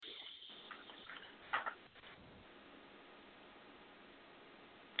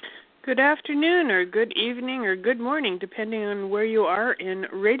Good afternoon or good evening or good morning, depending on where you are in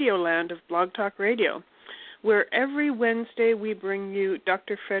Radio Land of Blog Talk Radio, where every Wednesday we bring you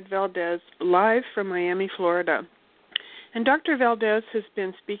Dr. Fred Valdes live from Miami, Florida. And Dr. Valdes has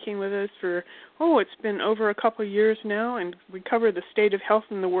been speaking with us for, it's been over a couple of years now, and we cover the state of health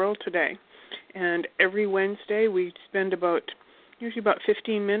in the world today. And every Wednesday we spend usually about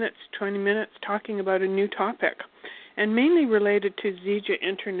 15 minutes, 20 minutes talking about a new topic, and mainly related to Zija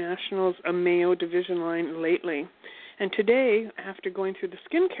International's AMEO division line lately. And today, after going through the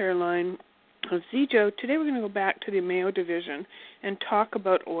skincare line of Zija, today we're going to go back to the AMEO division and talk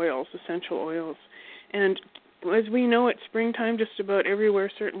about oils, essential oils. And as we know, it's springtime just about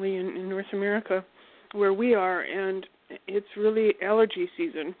everywhere, certainly in North America where we are, and it's really allergy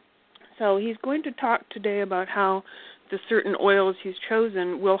season. So he's going to talk today about how the certain oils he's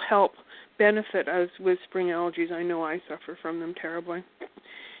chosen will help benefit us with spring allergies. I know I suffer from them terribly.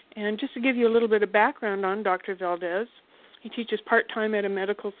 And just to give you a little bit of background on Dr. Valdes, he teaches part-time at a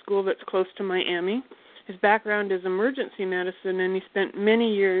medical school that's close to Miami. His background is emergency medicine, and he spent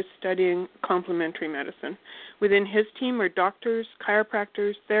many years studying complementary medicine. Within his team are doctors,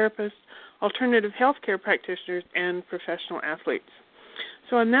 chiropractors, therapists, alternative healthcare practitioners, and professional athletes.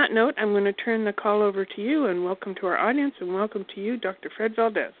 So on that note, I'm going to turn the call over to you, and welcome to our audience, and welcome to you, Dr. Fred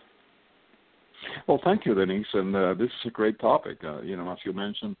Valdes. Well, thank you, Denise, and this is a great topic. As you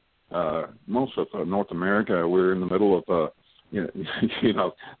mentioned, most of North America, we're in the middle of,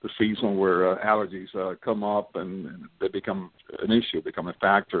 the season where allergies come up and they become an issue, become a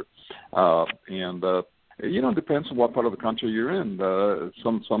factor. It depends on what part of the country you're in.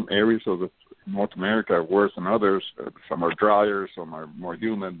 Some areas of North America are worse than others. Some are drier, some are more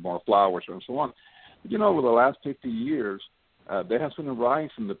humid, more flowers, and so on. Over the last 50 years, there has been a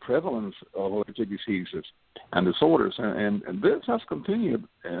rise in the prevalence of allergic diseases and disorders, and this has continued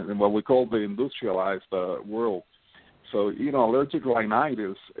in what we call the industrialized world. So, allergic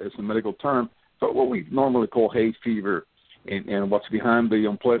rhinitis is a medical term, but what we normally call hay fever, and what's behind the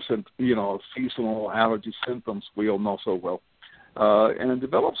unpleasant, seasonal allergy symptoms we all know so well. And it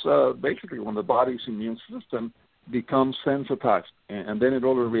develops basically when the body's immune system becomes sensitized, and then it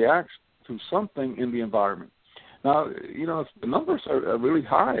overreacts to something in the environment. Now, the numbers are really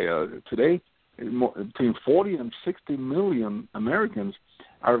high. Today, between 40 and 60 million Americans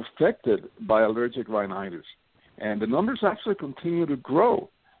are affected by allergic rhinitis. And the numbers actually continue to grow,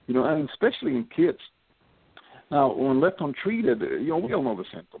 and especially in kids. Now, when left untreated, we all know the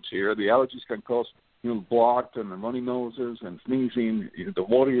symptoms here. The allergies can cause, blocked and runny noses and sneezing, the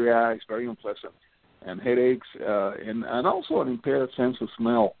watery eyes, very unpleasant, and headaches, and also an impaired sense of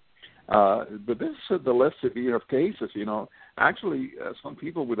smell. But this is the less severe of cases, Actually, some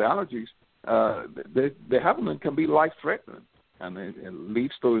people with allergies, they have them and can be life-threatening, and it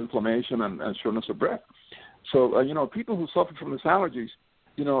leads to inflammation and shortness of breath. So, people who suffer from these allergies,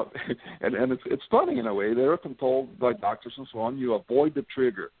 and it's funny in a way. They're often told by doctors and so on, you avoid the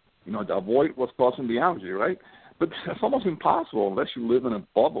trigger, avoid what's causing the allergy, right? But it's almost impossible unless you live in a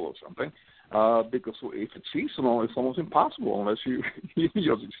bubble or something. Because if it's seasonal, it's almost impossible unless you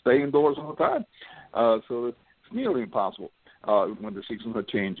stay indoors all the time. So it's nearly impossible when the seasons are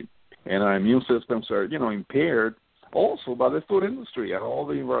changing. And our immune systems are, impaired also by the food industry and all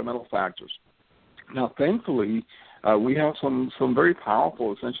the environmental factors. Now, thankfully, we have some very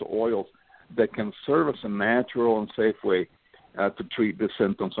powerful essential oils that can serve as a natural and safe way to treat the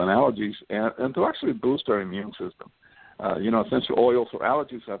symptoms and allergies and to actually boost our immune system. Essential oils for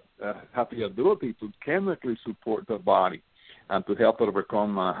allergies have the ability to chemically support the body and to help it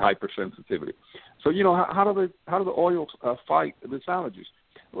overcome hypersensitivity. So, how do the oils fight these allergies?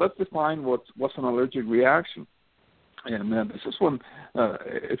 Let's define what's an allergic reaction. And this is when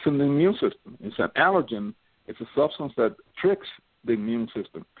it's in the immune system. It's an allergen. It's a substance that tricks the immune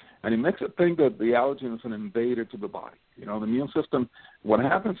system, and it makes it think that the allergen is an invader to the body. The immune system, what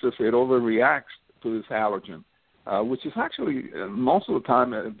happens is it overreacts to this allergen, which is actually most of the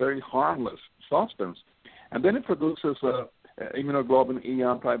time a very harmless substance. And then it produces immunoglobulin E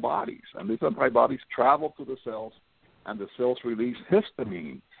antibodies, and these antibodies travel to the cells, and the cells release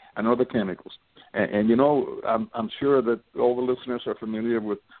histamine and other chemicals. And I'm sure that all the listeners are familiar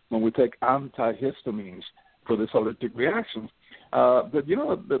with when we take antihistamines for this allergic reactions. But,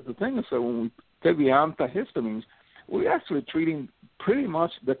 the thing is that when we take the antihistamines, we're actually treating pretty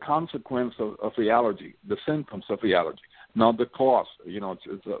much the consequence of the allergy, the symptoms of the allergy, not the cause. It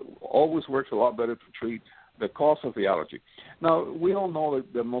always works a lot better to treat the cause of the allergy. Now, we all know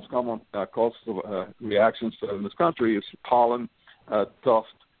that the most common causes of reactions in this country is pollen, dust,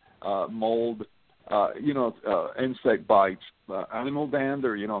 mold, insect bites, animal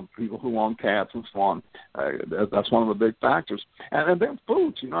dander, people who own cats and so on. That's one of the big factors. And then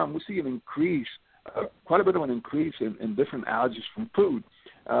foods, and we see an increase, quite a bit of an increase in different allergies from food.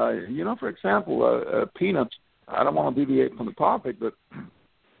 For example, peanuts. I don't want to deviate from the topic, but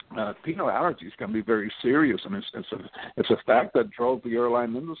peanut allergies can be very serious, and it's a fact that drove the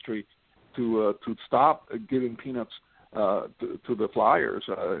airline industry to stop giving peanuts to the flyers,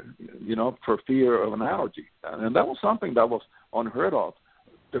 for fear of an allergy. And that was something that was unheard of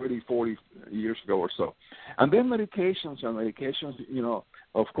 30, 40 years ago or so. And then medications,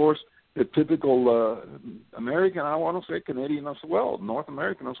 of course, the typical American, I want to say Canadian as well, North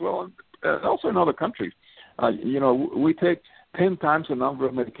American as well, and also in other countries. We take 10 times the number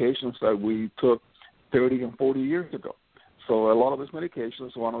of medications that we took 30 and 40 years ago. So a lot of these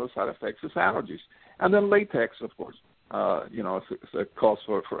medications, one of the side effects is allergies. And then latex, of course, it's a cause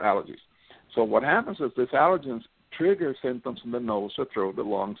for allergies. So what happens is these allergens trigger symptoms in the nose, the throat, the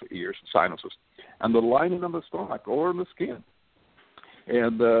lungs, the ears, sinuses, and the lining of the stomach or in the skin.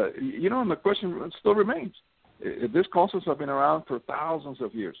 And, and the question still remains. These causes have been around for thousands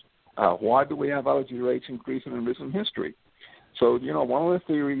of years. Why do we have allergy rates increasing in recent history? So, one of the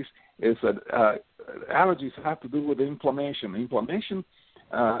theories is that allergies have to do with inflammation. Inflammation,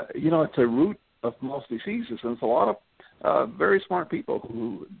 it's a root of most diseases, and it's a lot of very smart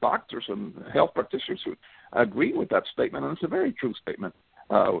people, doctors and health practitioners, who agree with that statement, and it's a very true statement.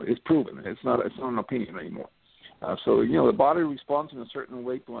 It's proven. It's not an opinion anymore. So, the body responds in a certain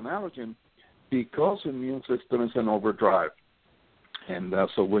way to an allergen because the immune system is in overdrive. And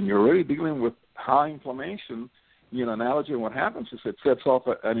so when you're really dealing with high inflammation, an allergen, what happens is it sets off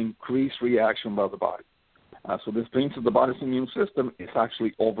an increased reaction by the body. So this means that the body's immune system is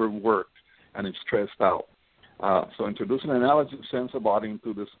actually overworked and it's stressed out. So introducing an allergen sends the body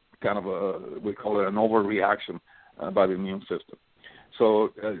into this kind of we call it an overreaction by the immune system. So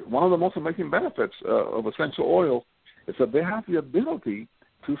one of the most amazing benefits of essential oils is that they have the ability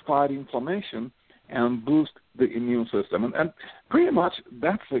to fight inflammation and boost the immune system. And pretty much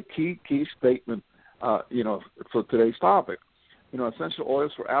that's the key statement, for today's topic. Essential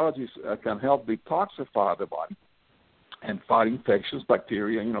oils for allergies can help detoxify the body and fight infections,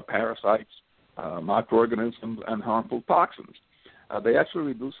 bacteria, parasites, microorganisms, and harmful toxins. They actually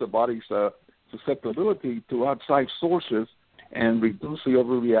reduce the body's susceptibility to outside sources and reduce the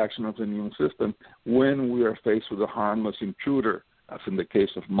overreaction of the immune system when we are faced with a harmless intruder, as in the case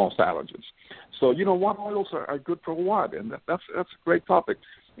of most allergens. So, what oils are good for what? And that's a great topic.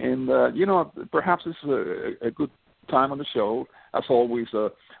 And, perhaps this is a good time on the show. As always,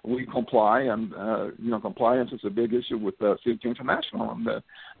 we comply, and, compliance is a big issue with Zija International.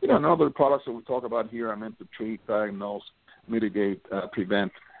 And, other products that we talk about here are meant to treat, diagnose, mitigate,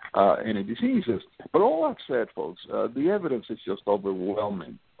 prevent any diseases. But all that said, folks, the evidence is just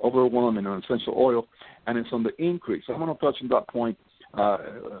overwhelming on essential oil, and it's on the increase. I'm going to touch on that point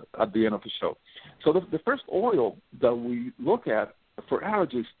at the end of the show. So the first oil that we look at for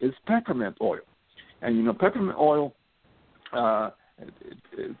allergies is peppermint oil. And, peppermint oil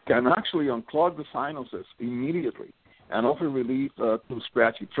can actually unclog the sinuses immediately and offer relief to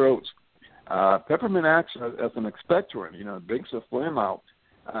scratchy throats. Peppermint acts as an expectorant, it brings the phlegm out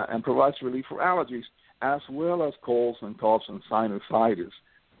and provides relief for allergies as well as colds and coughs and sinusitis,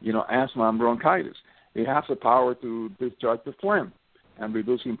 asthma and bronchitis. It has the power to discharge the phlegm and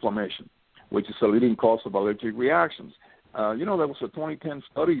reduce inflammation, which is a leading cause of allergic reactions. There was a 2010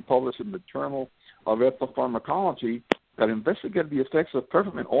 study published in the Journal of Ethnopharmacology that investigated the effects of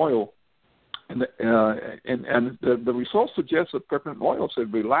peppermint oil, and the results suggest that peppermint oil is a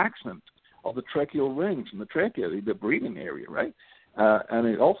relaxant of the tracheal rings in the trachea, the breathing area, right? And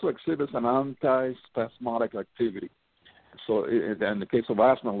it also exhibits an antispasmodic activity. So in the case of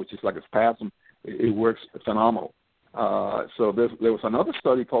asthma, which is like a spasm, it works phenomenal. So there was another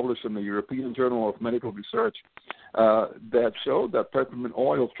study published in the European Journal of Medical Research that showed that peppermint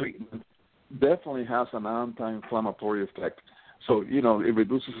oil treatment definitely has an anti-inflammatory effect. So, it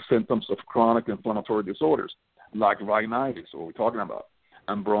reduces the symptoms of chronic inflammatory disorders like rhinitis, what we're talking about,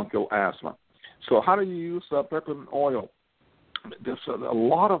 and bronchial asthma. So how do you use peppermint oil? There's a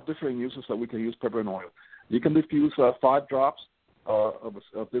lot of different uses that we can use peppermint oil. You can diffuse 5 drops of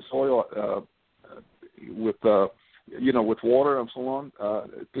this oil with water and so on,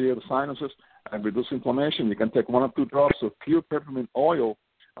 clear the sinuses and reduce inflammation. You can take 1 or 2 drops of pure peppermint oil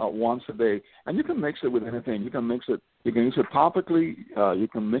once a day, and you can mix it with anything. You can use it topically. You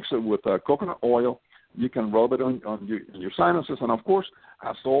can mix it with coconut oil. You can rub it on your sinuses, and of course,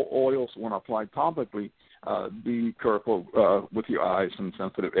 as all oils, when applied topically, Be careful with your eyes and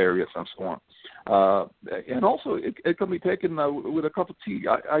sensitive areas and so on. And also, it can be taken with a cup of tea.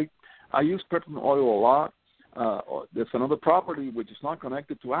 I use peppermint oil a lot. There's another property which is not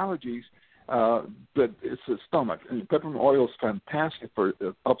connected to allergies, but it's the stomach. And peppermint oil is fantastic for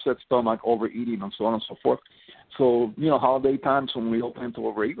upset stomach, overeating, and so on and so forth. So, holiday times when we all tend to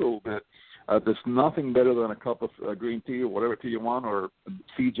overeat a little bit, there's nothing better than a cup of green tea or whatever tea you want, or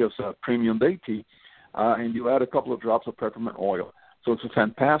Zija's premium day tea, and you add a couple of drops of peppermint oil. So it's a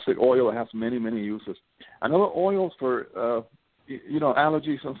fantastic oil. It has many, many uses. Another oil for,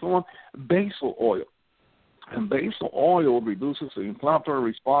 allergies and so on, basil oil. And basil oil reduces the inflammatory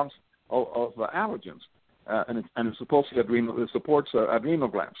response of allergens, and it supports adrenal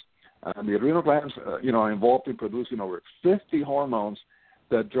glands. And the adrenal glands, are involved in producing over 50 hormones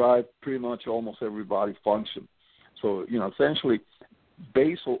that drive pretty much almost every body function. So, essentially,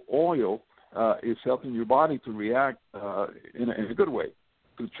 basil oil is helping your body to react in a good way,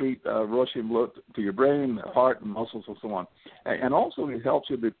 to treat rushing blood to your brain, heart, and muscles, and so on. And also, it helps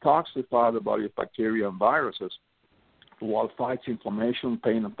you detoxify the body of bacteria and viruses while fights inflammation,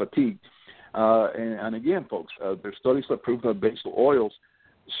 pain, and fatigue. And again, folks, there's studies that prove that basil oils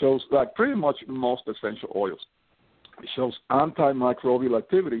shows, like pretty much most essential oils, it shows antimicrobial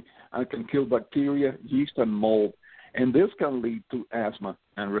activity and can kill bacteria, yeast, and mold. And this can lead to asthma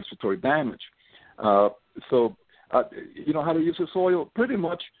and respiratory damage. How to use this oil? Pretty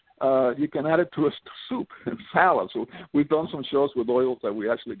much you can add it to a soup and salad. So we've done some shows with oils that we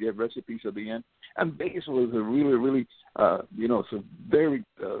actually give recipes at the end. And basil is a really, really, it's a very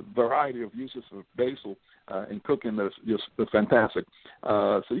variety of uses of basil in cooking that's just fantastic.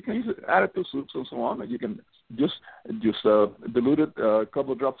 So you can use it, add it to soups and so on. And you can just dilute it, a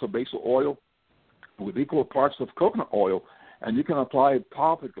couple of drops of basil oil with equal parts of coconut oil, and you can apply it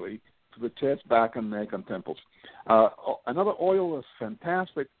topically to the chest, back, and neck, and temples. Another oil that's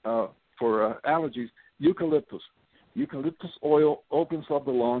fantastic for allergies, eucalyptus. Eucalyptus oil opens up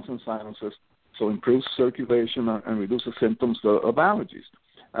the lungs and sinuses, so improves circulation and reduces symptoms of allergies.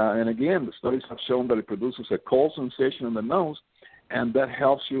 And again, the studies have shown that it produces a cold sensation in the nose, and that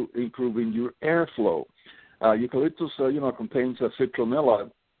helps you improving your airflow. Eucalyptus, contains citronella,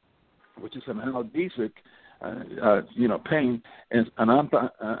 which is an analgesic, pain and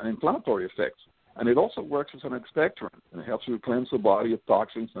anti-inflammatory effects. And it also works as an expectorant, and it helps you cleanse the body of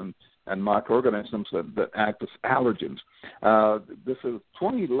toxins and microorganisms that act as allergens. This is a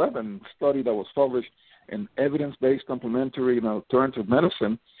 2011 study that was published in Evidence-Based Complementary and Alternative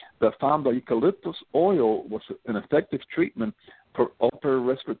Medicine that found that eucalyptus oil was an effective treatment for upper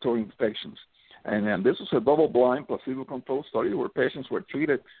respiratory infections. And this was a double-blind, placebo-controlled study where patients were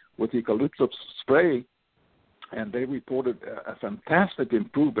treated with eucalyptus spray, and they reported a fantastic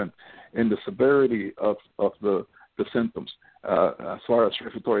improvement in the severity of the symptoms as far as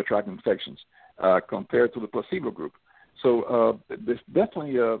respiratory tract infections compared to the placebo group. So there's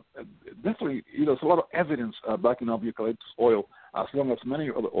definitely there's a lot of evidence backing up eucalyptus oil, as well as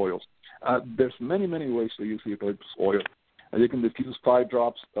many other oils. There's many ways to use eucalyptus oil. You can diffuse 5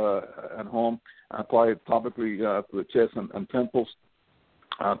 drops at home, apply it topically to the chest and temples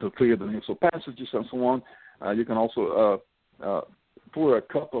to clear the nasal passages and so on. You can also pour a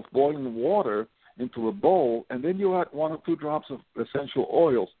cup of boiling water into a bowl, and then you add 1 or 2 drops of essential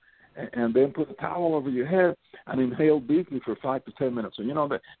oils, and then put a towel over your head and inhale deeply for 5 to 10 minutes. So,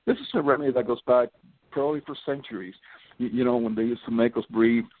 that this is a remedy that goes back probably for centuries. When they used to make us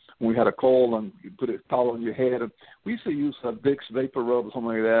breathe when we had a cold, and you put a towel on your head. And we used to use Vicks Vapor Rub or something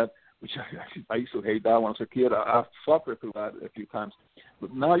like that, which I used to hate that when I was a kid. I've suffered through that a few times.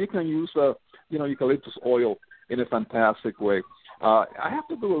 But now you can use, eucalyptus oil in a fantastic way. I have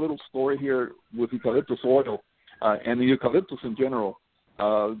to do a little story here with eucalyptus oil and the eucalyptus in general.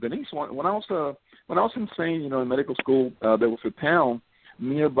 Denise, when I was in Spain, in medical school, there was a town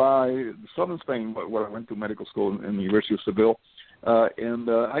nearby southern Spain where I went to medical school in the University of Seville, and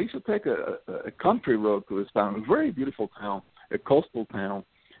I used to take a country road to this town. It was a very beautiful town, a coastal town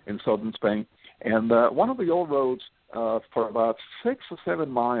in southern Spain, and one of the old roads for about 6 or 7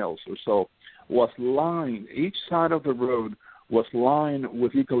 miles or so was lined. Each side of the road was lined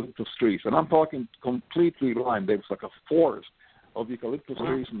with eucalyptus trees, and I'm talking completely lined. There was like a forest of eucalyptus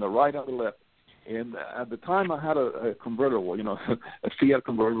trees on the right and the left. And at the time, I had a convertible, a Fiat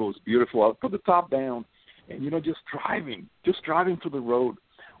convertible. It was beautiful. I put the top down, and just driving through the road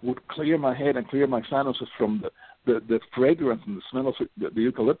would clear my head and clear my sinuses from the fragrance and the smell of the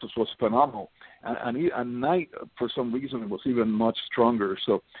eucalyptus was phenomenal. And at night, for some reason, it was even much stronger.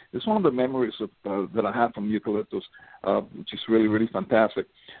 So it's one of the memories that I have from eucalyptus, which is really, really fantastic.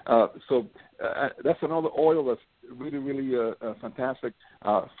 So that's another oil that's really, really fantastic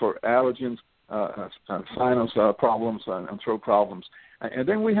for allergens, sinus problems, and throat problems. And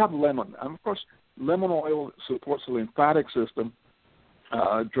then we have lemon. And, of course, lemon oil supports the lymphatic system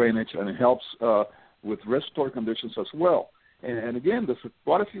drainage, and it helps with respiratory conditions as well. And again, there's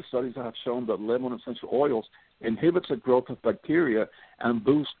quite a few studies that have shown that lemon essential oils inhibits the growth of bacteria and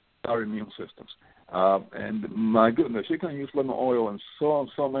boosts our immune systems. And my goodness, you can use lemon oil in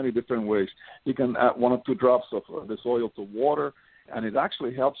so many different ways. You can add 1 or 2 drops of this oil to water, and it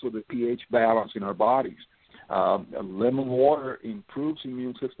actually helps with the pH balance in our bodies. Lemon water improves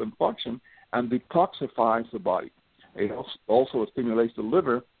immune system function and detoxifies the body. It also stimulates the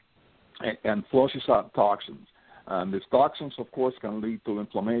liver and flushes out toxins. And these toxins, of course, can lead to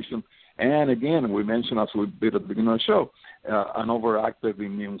inflammation. And again, we mentioned, as we did at the beginning of the show, an overactive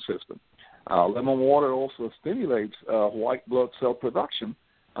immune system. Lemon water also stimulates white blood cell production,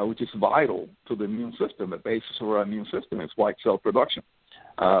 which is vital to the immune system. The basis of our immune system is white cell production.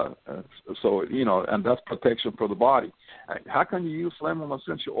 So, and that's protection for the body. How can you use lemon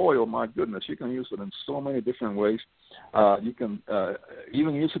essential oil? My goodness, you can use it in so many different ways. You can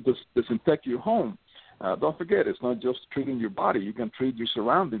even use it to disinfect your home. Don't forget, it's not just treating your body. You can treat your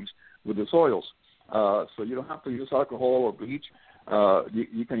surroundings with these oils. So you don't have to use alcohol or bleach.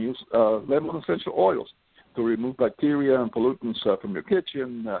 You can use lemon essential oils to remove bacteria and pollutants from your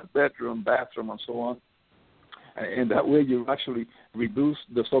kitchen, bedroom, bathroom, and so on. And that way you actually reduce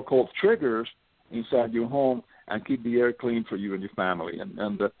the so-called triggers inside your home and keep the air clean for you and your family.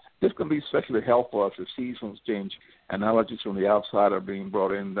 And this can be especially helpful as the seasons change and allergies from the outside are being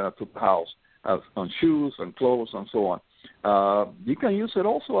brought in to the house, on shoes and clothes and so on. You can use it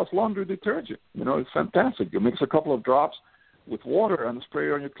also as laundry detergent. It's fantastic. You mix a couple of drops with water and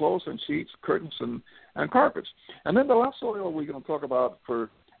spray on your clothes and sheets, curtains, and carpets. And then the last oil we're going to talk about for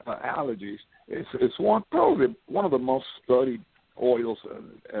allergies is probably one of the most studied oils.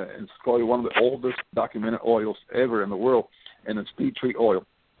 It's probably one of the oldest documented oils ever in the world, and it's tea tree oil.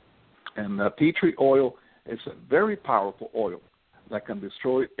 And tea tree oil is a very powerful oil that can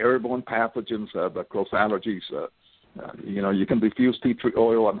destroy airborne pathogens that cause allergies. You can diffuse tea tree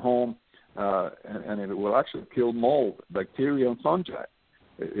oil at home, and it will actually kill mold, bacteria, and fungi.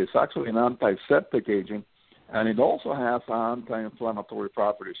 It's actually an antiseptic agent, and it also has anti-inflammatory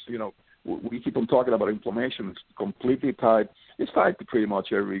properties. We keep on talking about inflammation. It's completely tied. It's tied to pretty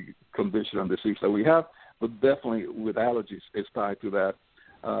much every condition and disease that we have, but definitely with allergies, it's tied to that.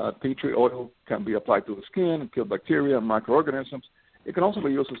 Tea tree oil can be applied to the skin and kill bacteria and microorganisms. It can also be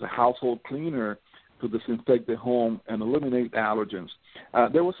used as a household cleaner to disinfect the home and eliminate allergens.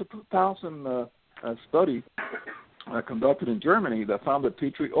 There was a 2000 study conducted in Germany that found that tea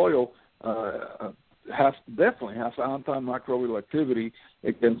tree oil definitely has antimicrobial activity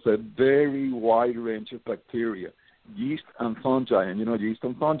against a very wide range of bacteria, yeast and fungi. And yeast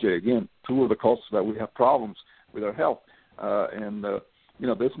and fungi, again, 2 of the causes that we have problems with our health.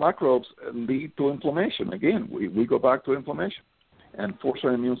 These microbes lead to inflammation. Again, we go back to inflammation and force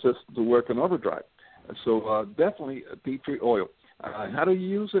our immune system to work in overdrive. So definitely tea tree oil. How do you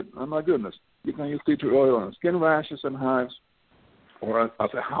use it? Oh, my goodness. You can use tea tree oil on skin rashes and hives or as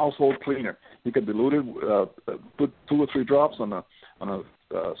a household cleaner. You can dilute it, put 2 or 3 drops on a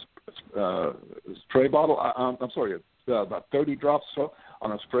spray bottle. About 30 drops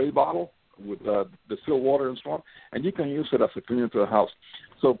on a spray bottle with distilled water and so on, and you can use it as a cleaner to the house.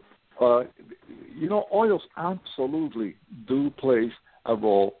 So, oils absolutely do play a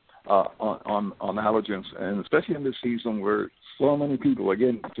role on allergens, and especially in this season where so many people,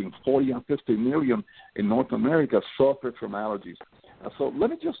 again, between 40 and 50 million in North America, suffer from allergies. So let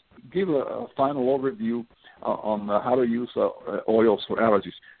me just give a final overview on how to use oils for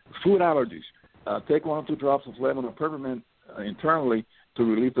allergies. Food allergies. Take 1 or 2 drops of lemon or peppermint internally to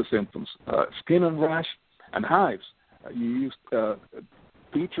relieve the symptoms. Skin and rash and hives. You use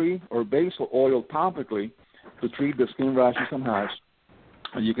tea tree or basil oil topically to treat the skin rashes and hives.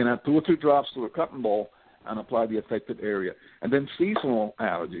 And you can add 2 or 3 drops to a cotton ball and apply the affected area. And then seasonal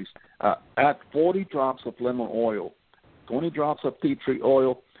allergies. Add 40 drops of lemon oil, 20 drops of tea tree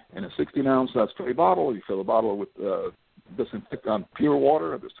oil in a 16-ounce spray bottle. You fill the bottle with disinfectant, pure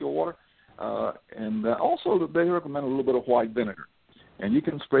water, distilled water. And also they recommend a little bit of white vinegar. And you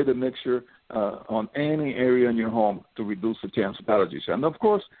can spray the mixture on any area in your home to reduce the chance of allergies. And, of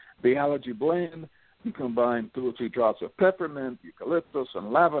course, the allergy blend, you combine 2 or 3 drops of peppermint, eucalyptus,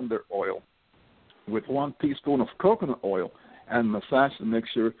 and lavender oil with 1 teaspoon of coconut oil and massage the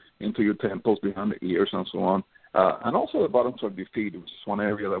mixture into your temples, behind the ears, and so on. And also the bottoms of your feet, which is one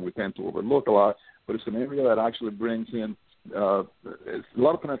area that we tend to overlook a lot, but it's an area that actually brings in a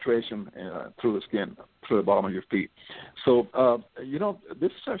lot of penetration through the skin, through the bottom of your feet. So,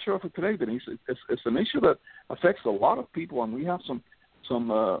 this is our show for today, Denise. It's an issue that affects a lot of people, and we have some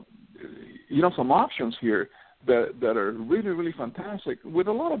options here that are really, really fantastic with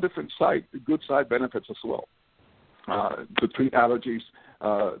a lot of different good side benefits as well. To treat allergies,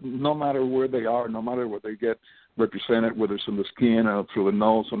 no matter where they are, no matter what they get represented, whether it's in the skin or through the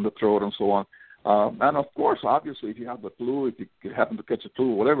nose, on the throat, and so on. And, of course, obviously, if you have the flu, if you happen to catch a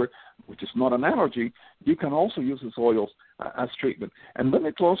flu or whatever, which is not an allergy, you can also use these oils as treatment. And let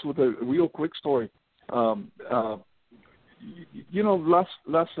me close with a real quick story. Last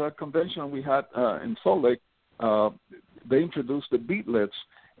convention we had in Salt Lake, they introduced the beetlets.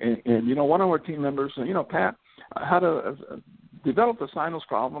 And one of our team members, Pat, had developed a sinus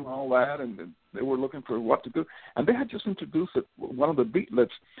problem and all that, and they were looking for what to do. And they had just introduced one of the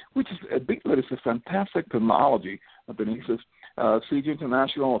beetlets, which is a beetlet is a fantastic technology. Denise's Zija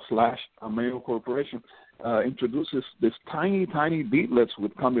International / AMEO Corporation introduces this tiny, tiny beetlets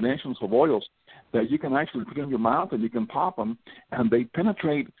with combinations of oils that you can actually put in your mouth and you can pop them, and they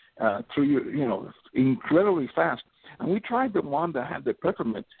penetrate through your, incredibly fast. And we tried the one that had the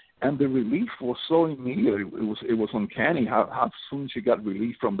peppermint, and the relief was so immediate. It was uncanny how soon she got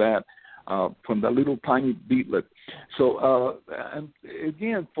relief from that little tiny beetlet. So, and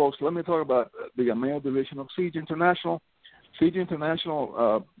again, folks, let me talk about the AMEO division of Zija International. Zija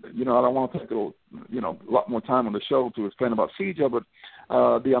International, I don't want to take a lot more time on the show to explain about Zija, but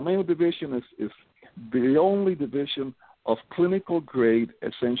the AMEO division is the only division of clinical-grade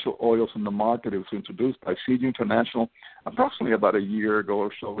essential oils in the market. It was introduced by Zija International approximately about a year ago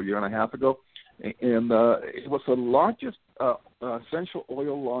or so, a year and a half ago. And it was the largest essential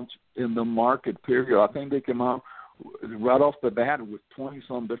oil launch in the market, period. I think they came out right off the bat with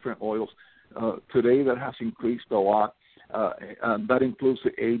 20-some different oils. Today that has increased a lot. And that includes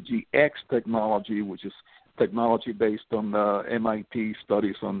the AGX technology, which is technology based on MIT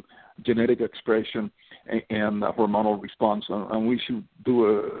studies on genetic expression and hormonal response. And we should do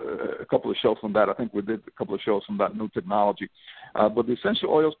a couple of shows on that. I think we did a couple of shows on that new technology. But the essential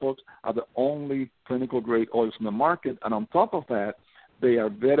oils, folks, are the only clinical-grade oils in the market. And on top of that, they are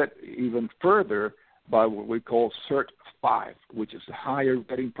vetted even further by what we call Cert 5, which is a higher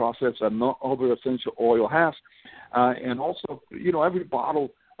vetting process that no other essential oil has. And also, every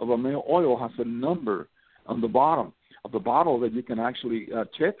bottle of AMEO oil has a number on the bottom of the bottle that you can actually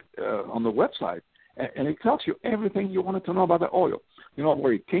check on the website. And it tells you everything you wanted to know about the oil.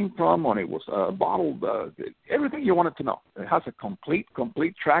 Where it came from, when it was bottled, everything you wanted to know. It has a complete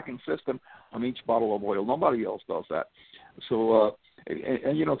tracking system on each bottle of oil. Nobody else does that. So,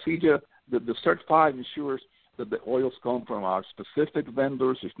 Zija, the Cert 5 ensures that the oils come from our specific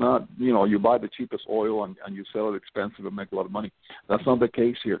vendors. It's not, you buy the cheapest oil and you sell it expensive and make a lot of money. That's not the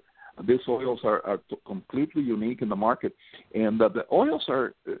case here. These oils are completely unique in the market, and the oils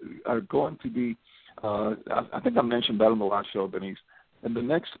are going to be, I think I mentioned that on the last show, Denise. In the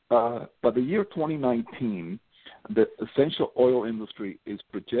next, by the year 2019, the essential oil industry is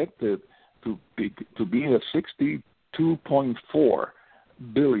projected to be a $62.4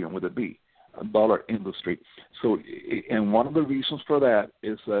 billion with a B dollar industry. So, and one of the reasons for that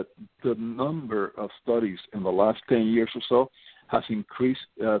is that the number of studies in the last 10 years or so has increased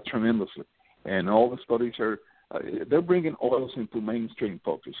tremendously, and all the studies they're bringing oils into mainstream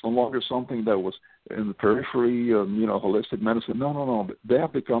focus. No longer something that was in the periphery, holistic medicine. No. They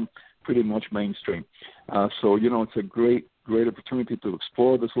have become pretty much mainstream. So, it's a great opportunity to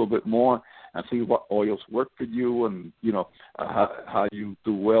explore this a little bit more and see what oils work for you and, how you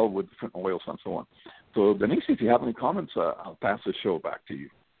do well with different oils and so on. So, Denise, if you have any comments, I'll pass the show back to you.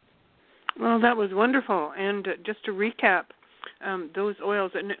 Well, that was wonderful. And just to recap, those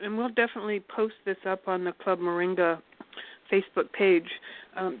oils, and we'll definitely post this up on the Club Moringa Facebook page.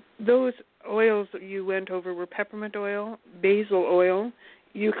 Those oils that you went over were peppermint oil, basil oil,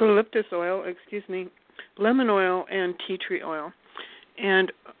 eucalyptus oil, lemon oil, and tea tree oil.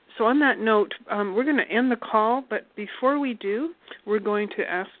 And so on that note, we're going to end the call, but before we do, we're going to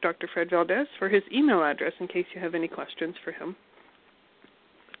ask Dr. Fred Valdes for his email address in case you have any questions for him.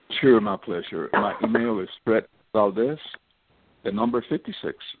 Sure, my pleasure. My email is Fred Valdes, the number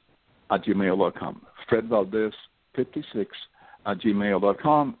 56 @gmail.com. Fred Valdes 56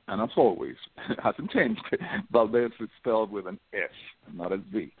 @gmail.com. And as always, it hasn't changed. Valdes is spelled with an S, not a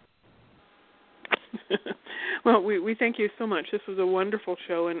Z. Well, we thank you so much. This was a wonderful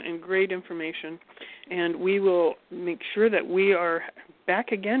show and great information. And we will make sure that we are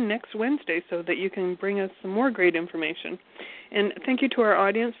back again next Wednesday so that you can bring us some more great information. And thank you to our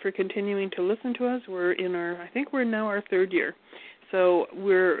audience for continuing to listen to us. I think we're now our third year. So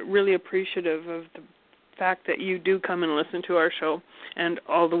we're really appreciative of the fact that you do come and listen to our show and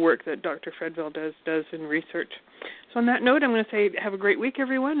all the work that Dr. Fred Valdes does in research. So on that note, I'm going to say have a great week,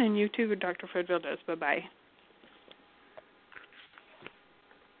 everyone, and you too, Dr. Fred Valdes. Bye-bye.